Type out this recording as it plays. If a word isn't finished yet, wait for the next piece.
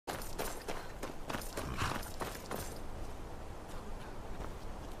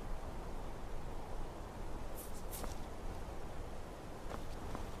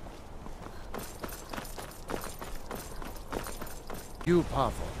You,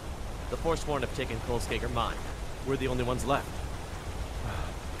 Pavel. The Forsworn have taken Kolskager mine. We're the only ones left.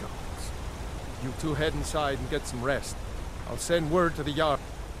 Gods. You two head inside and get some rest. I'll send word to the Jarl.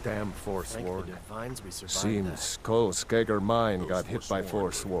 Damn Thank the Forsworn. Divines we survived Seems Kolskager mine got hit by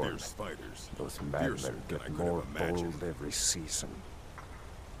Forsworn. They're spiders. Those Fiercer madmen than get I could more have imagined. bold every season.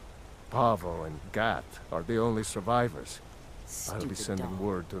 Pavo and Gat are the only survivors. I'll be sending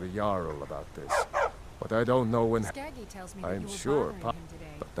word to the Jarl about this. But I don't know when. Skaggy tells me that I'm you were sure, bothering him today.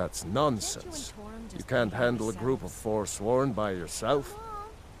 but that's Can't nonsense. you and Torum You just can't be handle a group of yourselves? Forsworn by yourself.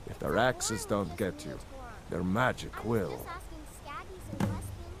 If their axes don't get you, their magic will. Just asking Skaggy some questions.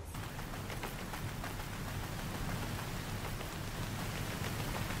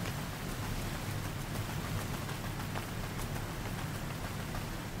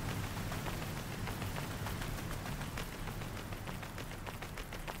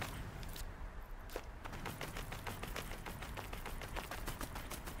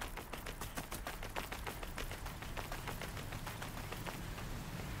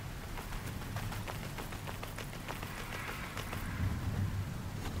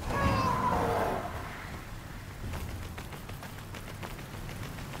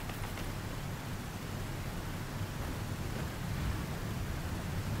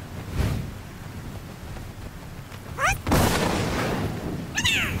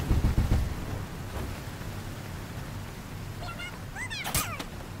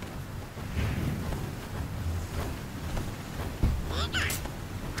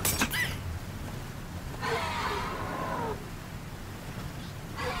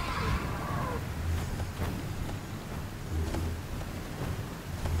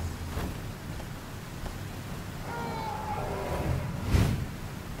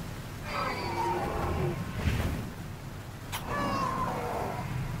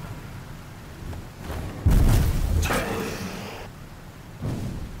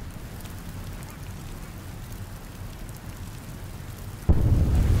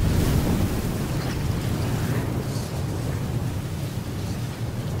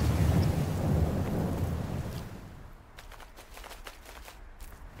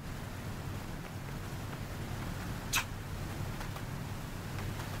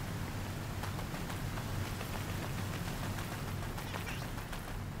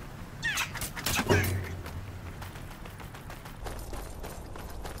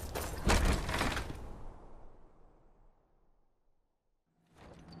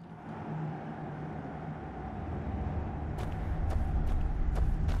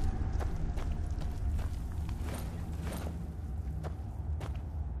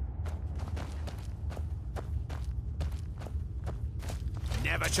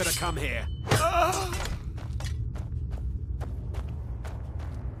 Never should have come here.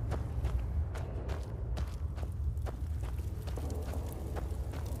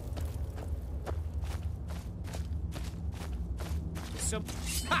 Some...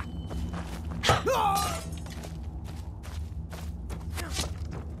 Ha! Ah!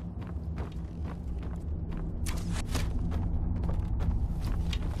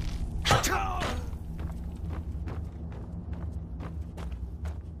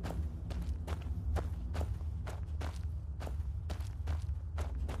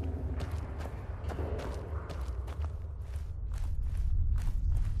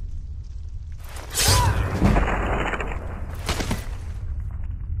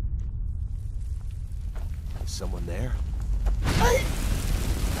 Someone there?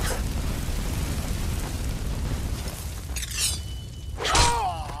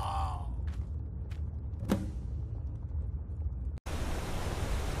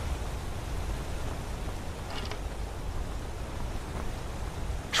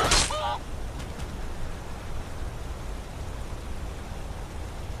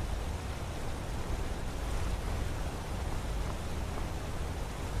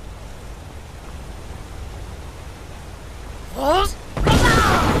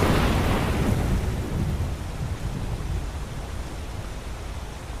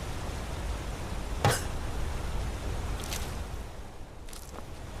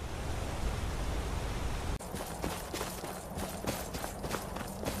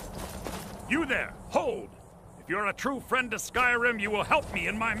 You there! Hold! If you're a true friend to Skyrim, you will help me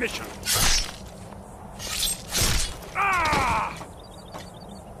in my mission. Ah!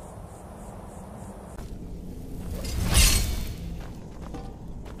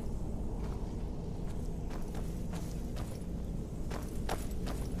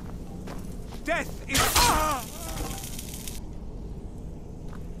 Death is... Ah!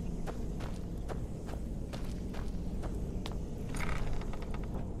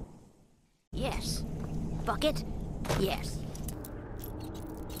 Yes. Bucket? Yes.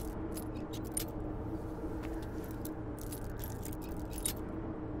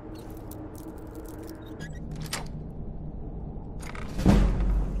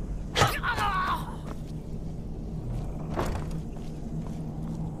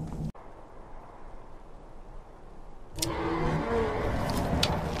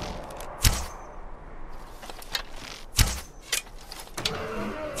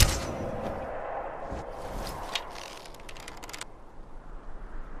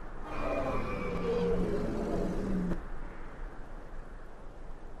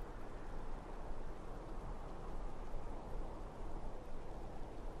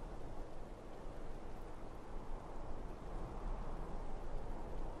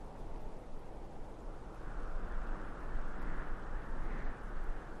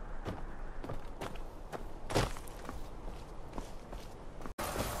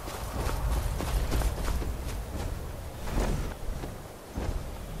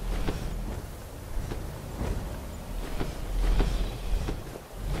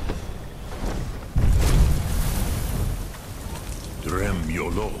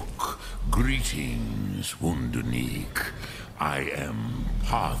 Greetings, Wunderneek. I am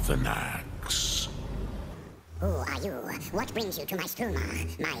Parthenax. Who are you? What brings you to my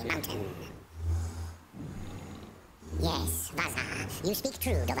Struma, my mountain? Yes, Vaza. You speak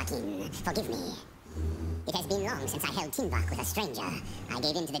true, Dovahkiin. Forgive me. It has been long since I held teamwork with a stranger. I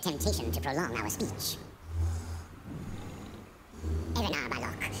gave in to the temptation to prolong our speech. Erenar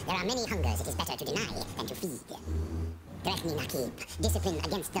Balok, there are many hungers it is better to deny than to feed. Drechni Nakib, discipline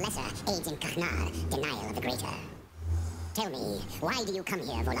against the lesser aids in Kahnar, denial of the greater. Tell me, why do you come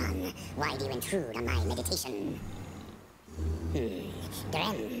here, Volan? Why do you intrude on my meditation?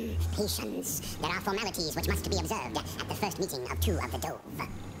 Drem, patience. There are formalities which must be observed at the first meeting of two of the Dove.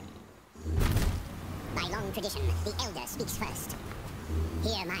 By long tradition, the elder speaks first.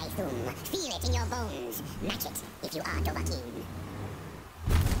 Hear my thum. Feel it in your bones. Match it if you are Dovahkiin.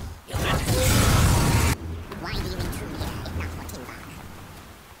 Why do you intrude here if not for Tinvar?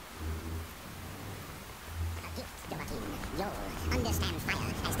 A gift, Dovahkiin. You'll understand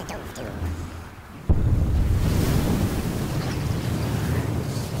fire as the Dove do.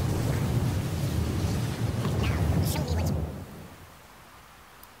 Now, show me what you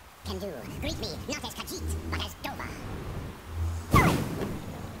can do. Greet me, not as Khajiit, but as Dova.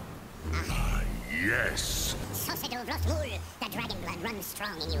 Yes. Sosedo Vrostmul, the dragon blood runs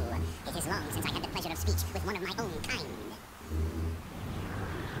strong in you. It is long since I had the pleasure of speech with one of my own kind.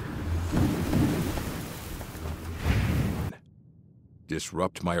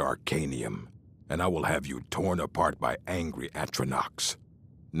 Disrupt my Arcanium, and I will have you torn apart by angry Atronachs.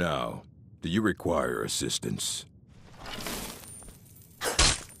 Now, do you require assistance?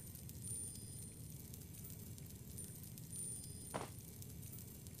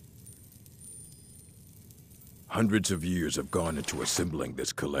 Hundreds of years have gone into assembling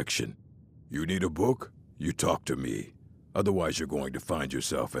this collection. You need a book? You talk to me. Otherwise, you're going to find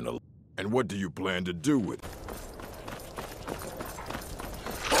yourself in a... And what do you plan to do with it?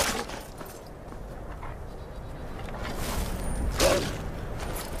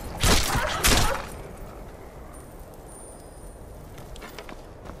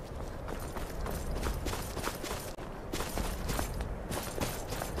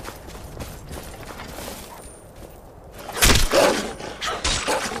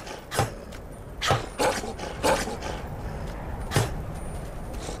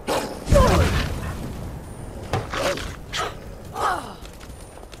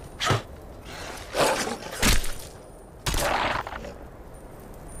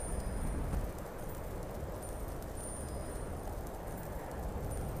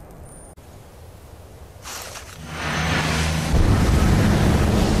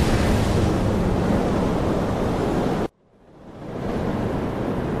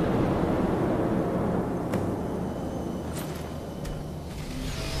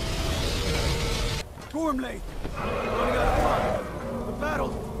 Gormley! Running out of time. The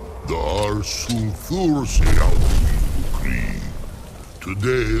battle! The Arsulthur Alduin.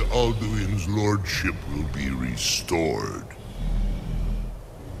 Today, Alduin's lordship will be restored.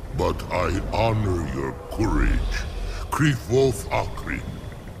 But I honor your courage. Krithwolf Akrin.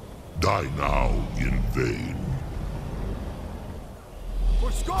 Die now in vain.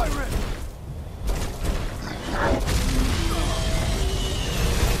 For Skyrim!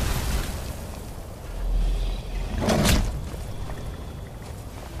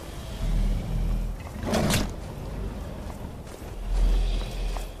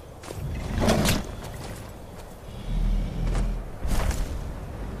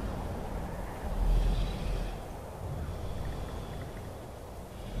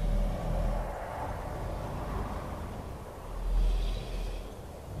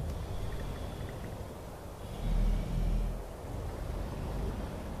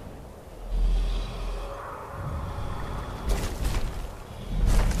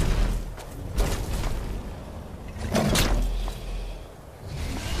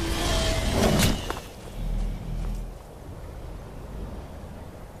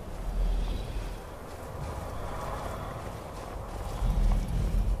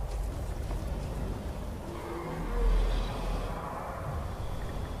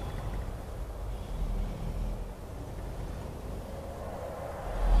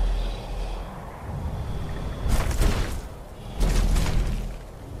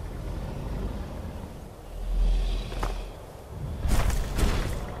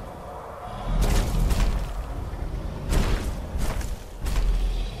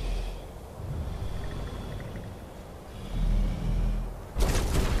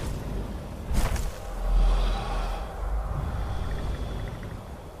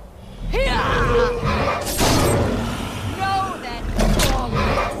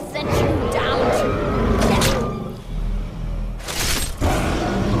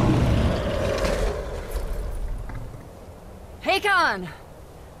 Hakon!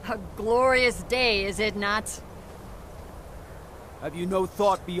 A glorious day, is it not? Have you no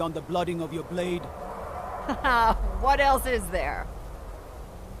thought beyond the blooding of your blade? What else is there?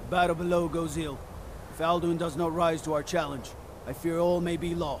 The battle below goes ill. If Alduin does not rise to our challenge, I fear all may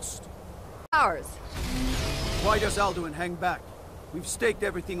be lost. Ours. Why does Alduin hang back? We've staked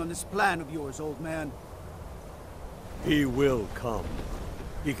everything on this plan of yours, old man. He will come.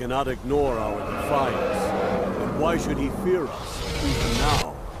 He cannot ignore our defiance. And why should he fear us, even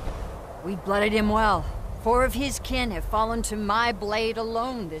now? We blooded him well. 4 of his kin have fallen to my blade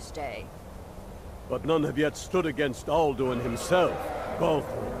alone this day. But none have yet stood against Alduin himself.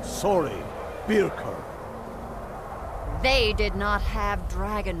 Balthor, Sori, Birkir. They did not have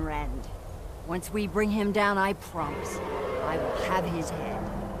Dragonrend. Once we bring him down, I promise, I will have his head.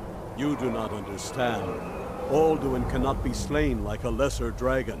 You do not understand. Alduin cannot be slain like a lesser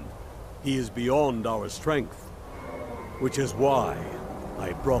dragon. He is beyond our strength. Which is why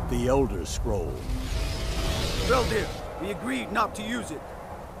I brought the Elder Scroll. Veldir, we agreed not to use it.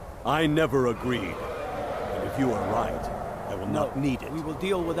 I never agreed. And if you are right, I will not need it. We will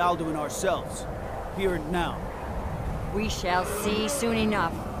deal with Alduin ourselves. Here and now. We shall see soon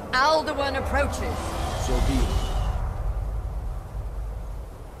enough. Alduin approaches. So be it.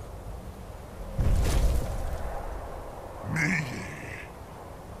 Meye,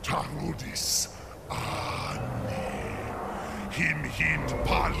 Tarudis, Ani, Hin Hind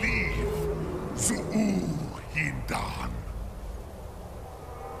Paliv, Zuu Hindan.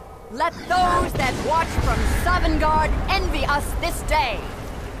 Let those that watch from Sovngarde envy us this day.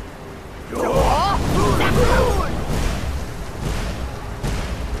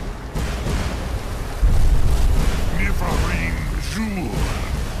 Nivarim Jur,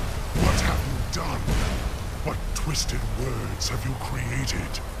 what have you done? What twisted words have you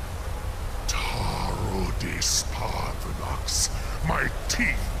created? Tarudis Parthenax, my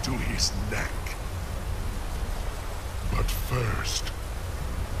teeth to his neck. But first,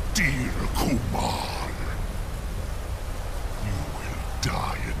 dear Kumal, you will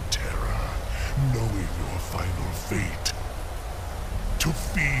die in terror, knowing your final fate. To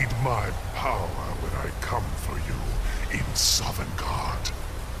feed my power when I come for you in Sovngarde.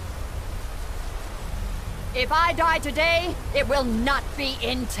 If I die today, it will not be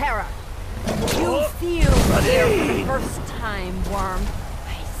in terror. You feel fear for the first time, Worm.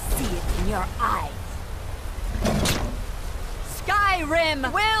 I see it in your eyes.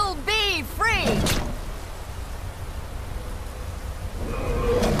 Skyrim will be free!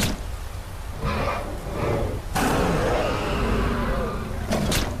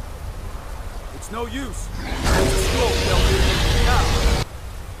 It's no use. Scroll, Veldir. Now.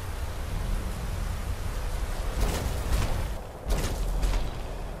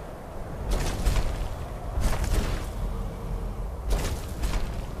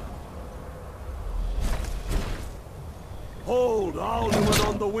 Hold Alduin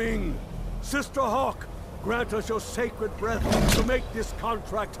on the wing! Sister Hawk, grant us your sacred breath to make this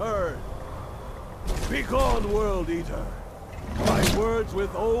contract heard. Begone, World Eater! My words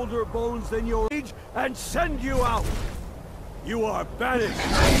with older bones than your age, and send you out! You are banished!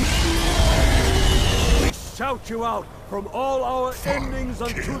 We shout you out from all our endings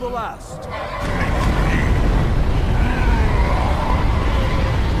unto the last!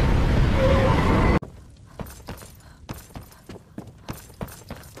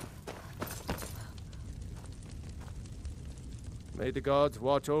 May the gods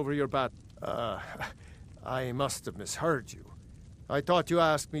watch over your bat. I must have misheard you. I thought you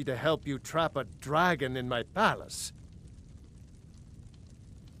asked me to help you trap a dragon in my palace.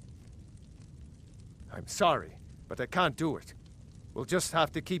 I'm sorry, but I can't do it. We'll just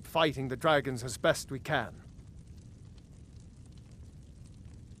have to keep fighting the dragons as best we can.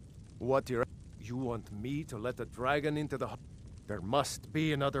 What you want me to let a dragon into the... There must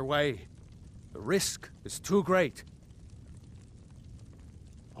be another way. The risk is too great.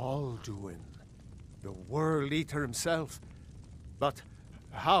 Alduin, the World Eater himself. But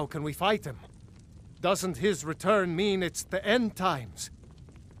how can we fight him? Doesn't his return mean it's the end times?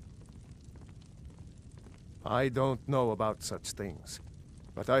 I don't know about such things,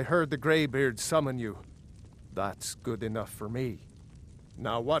 but I heard the Greybeard summon you. That's good enough for me.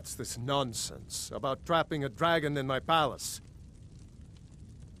 Now what's this nonsense about trapping a dragon in my palace?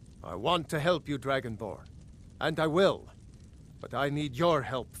 I want to help you, Dragonborn, and I will. But I need your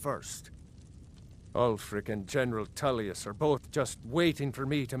help first. Ulfric and General Tullius are both just waiting for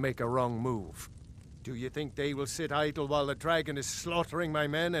me to make a wrong move. Do you think they will sit idle while the dragon is slaughtering my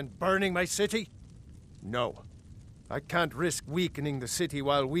men and burning my city? No. I can't risk weakening the city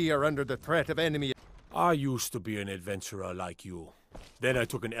while we are under the threat of enemy. I used to be an adventurer like you. Then I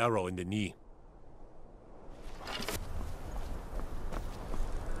took an arrow in the knee.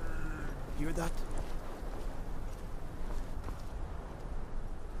 Hear that?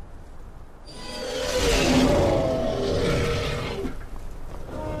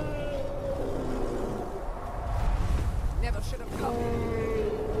 Never should have come.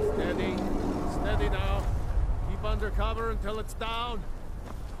 Steady. Steady now. Keep under cover until it's down.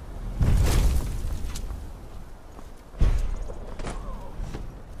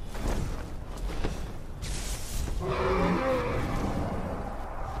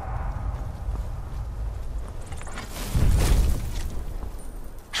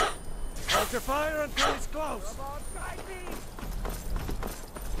 Hold your fire until it's close.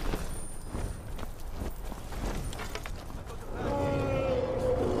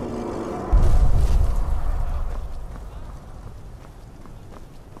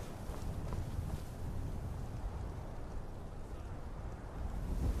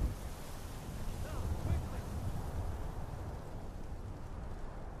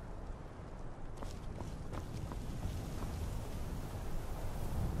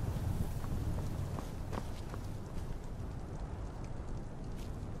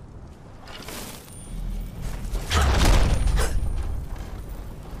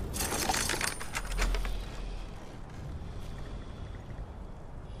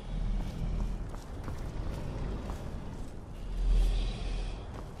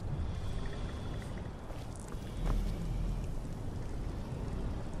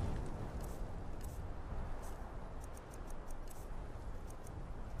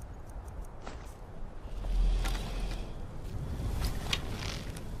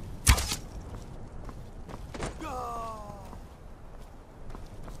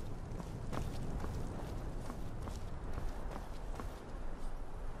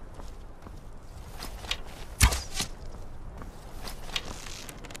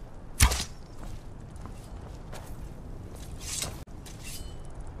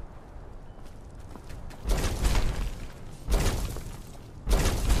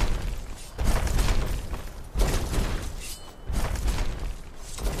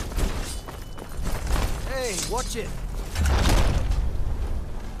 Hey, watch it!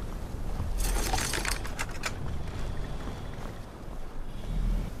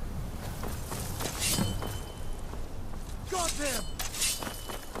 Goddamn!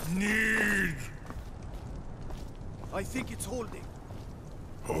 Need I think it's holding.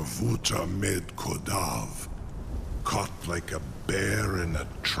 Havuta med Kodav, caught like a bear in a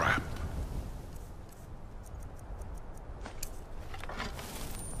trap.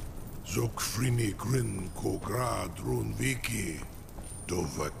 Zokfrini Grin Kograd Runviki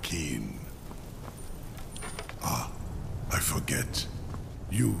Dovakin. Ah, I forget.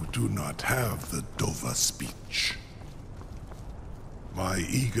 You do not have the Dova speech. My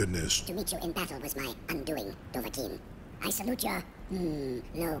eagerness To meet you in battle was my undoing, Dovahkiin. I salute your,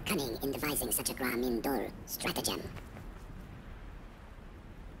 no cunning in devising such a Gra-Min-Dol stratagem.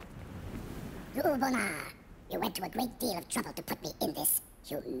 Zubonar, you went to a great deal of trouble to put me in this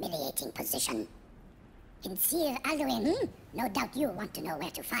humiliating position. Sincere Alduin, No doubt you want to know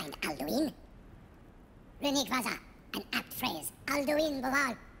where to find Alduin. Runik Vaza, an apt phrase. Alduin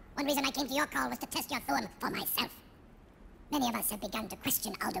Boval. One reason I came to your call was to test your Thuum for myself. Many of us have begun to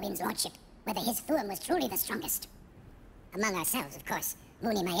question Alduin's lordship, whether his Thuum was truly the strongest. Among ourselves, of course,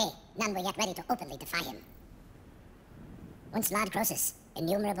 Mooney Mae, none were yet ready to openly defy him. Once Lord Croesus,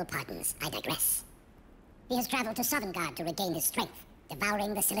 innumerable pardons, I digress. He has traveled to Sovngarde to regain his strength,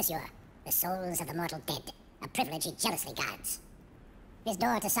 devouring the Silesure, the souls of the mortal dead, a privilege he jealously guards. His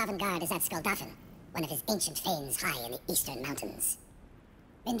door to Sovngarde is at Skuldafn, one of his ancient fanes high in the eastern mountains.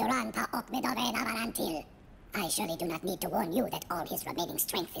 Vindoran pa ok midove navarantil. I surely do not need to warn you that all his remaining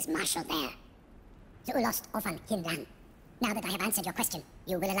strength is marshaled there. Zuulost ofan Hinlan. Now that I have answered your question,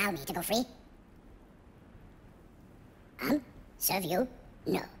 you will allow me to go free? Serve you?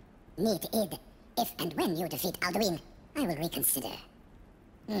 No. Need id. If and when you defeat Alduin, I will reconsider.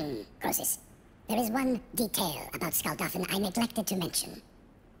 Croesus. There is one detail about Skuldafn I neglected to mention.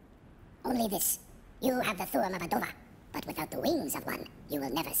 Only this. You have the Thuum of a Dova, but without the wings of one, you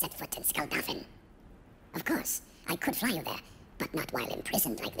will never set foot in Skuldafn. Of course, I could fly you there, but not while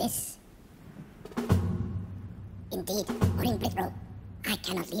imprisoned like this. Indeed, Orin Blithro, I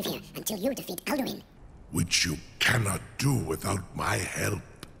cannot leave here until you defeat Alduin. which you cannot do without my help.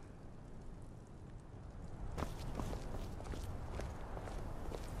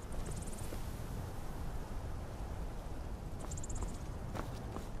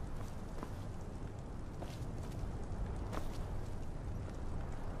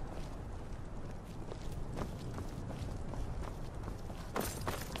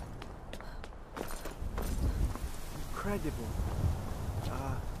 incredible.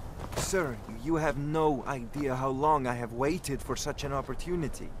 Sir, you have no idea how long I have waited for such an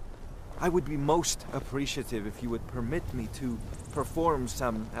opportunity. I would be most appreciative if you would permit me to perform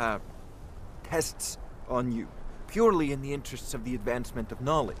some, tests on you, purely in the interests of the advancement of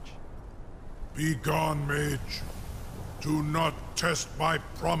knowledge. Be gone, mage. Do not test my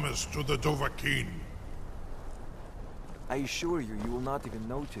promise to the Dovahkiin. I assure you, you will not even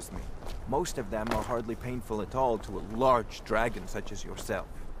notice me. Most of them are hardly painful at all to a large dragon such as yourself.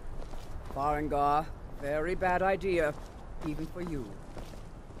 Farengar, very bad idea, even for you.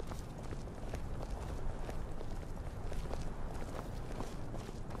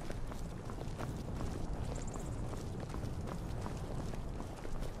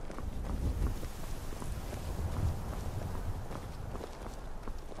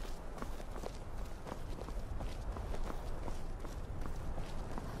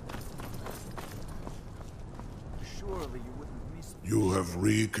 Surely you wouldn't miss me. You have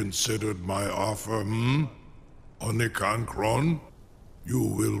reconsidered my offer, Onikan Kron? You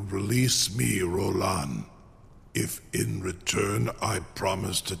will release me, Rolan, if in return I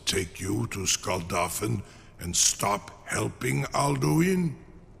promise to take you to Skaldafen and stop helping Alduin?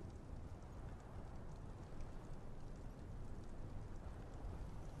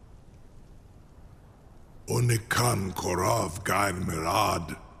 Onikan Korav Gair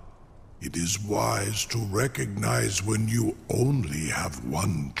Mirad. It is wise to recognize when you only have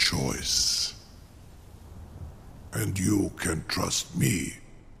one choice. And you can trust me.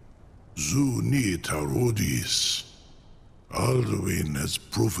 Zuni Tarudis. Alduin has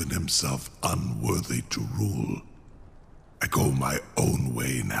proven himself unworthy to rule. I go my own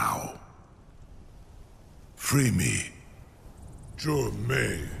way now. Free me.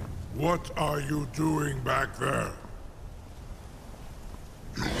 May, what are you doing back there?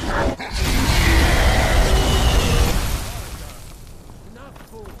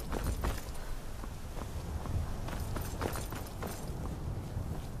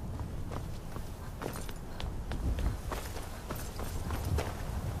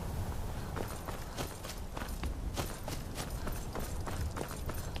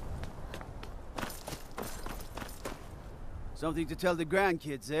 Something to tell the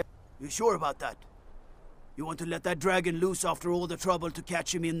grandkids, eh? You sure about that? You want to let that dragon loose after all the trouble to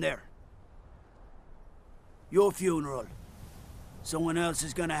catch him in there? Your funeral. Someone else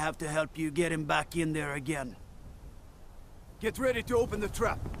is gonna have to help you get him back in there again. Get ready to open the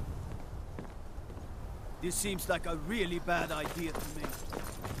trap. This seems like a really bad idea to me.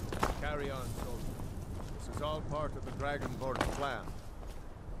 Carry on, soldier. This is all part of the Dragonborn's plan.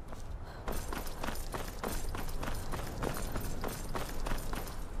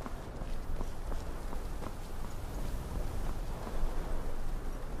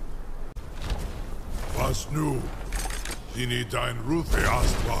 Was nu? Sini dein Rufe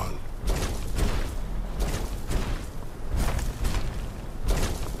Astral.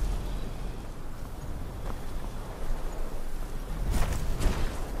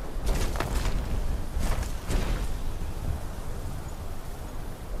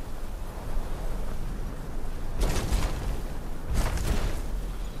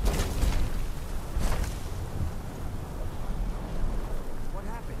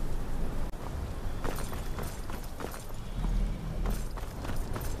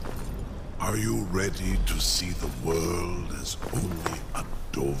 Are you ready to see the world as only a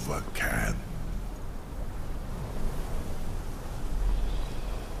Dova can?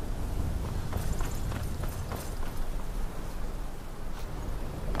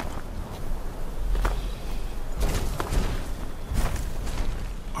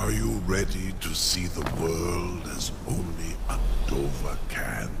 Are you ready to see the world as only a Dova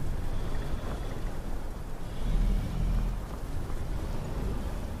can?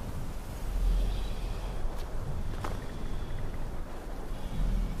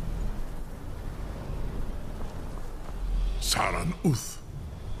 Saran Uth,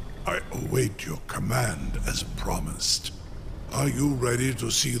 I await your command as promised. Are you ready to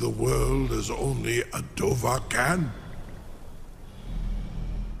see the world as only a Dova can?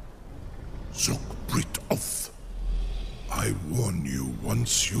 Zukbrit Oth, I warn you,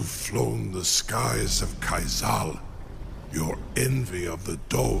 once you've flown the skies of Kaizal, your envy of the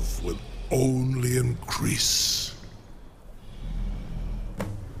Dove will only increase.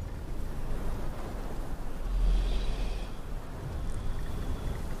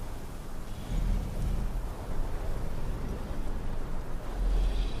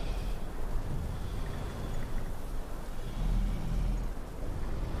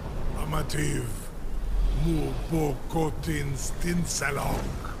 Amativ, Mubokotin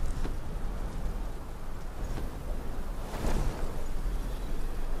Stinsalok.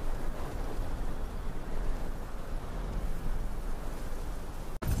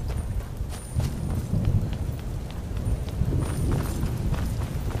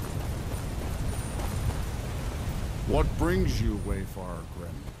 What brings you, Wayfarer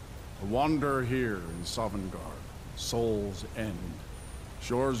Grim? A wanderer here in Sovngarde, Soul's End.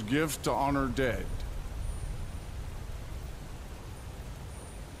 Shore's gift to honor dead.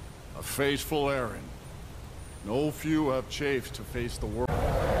 A fateful errand. No few have chafed to face the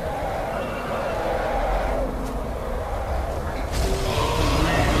world.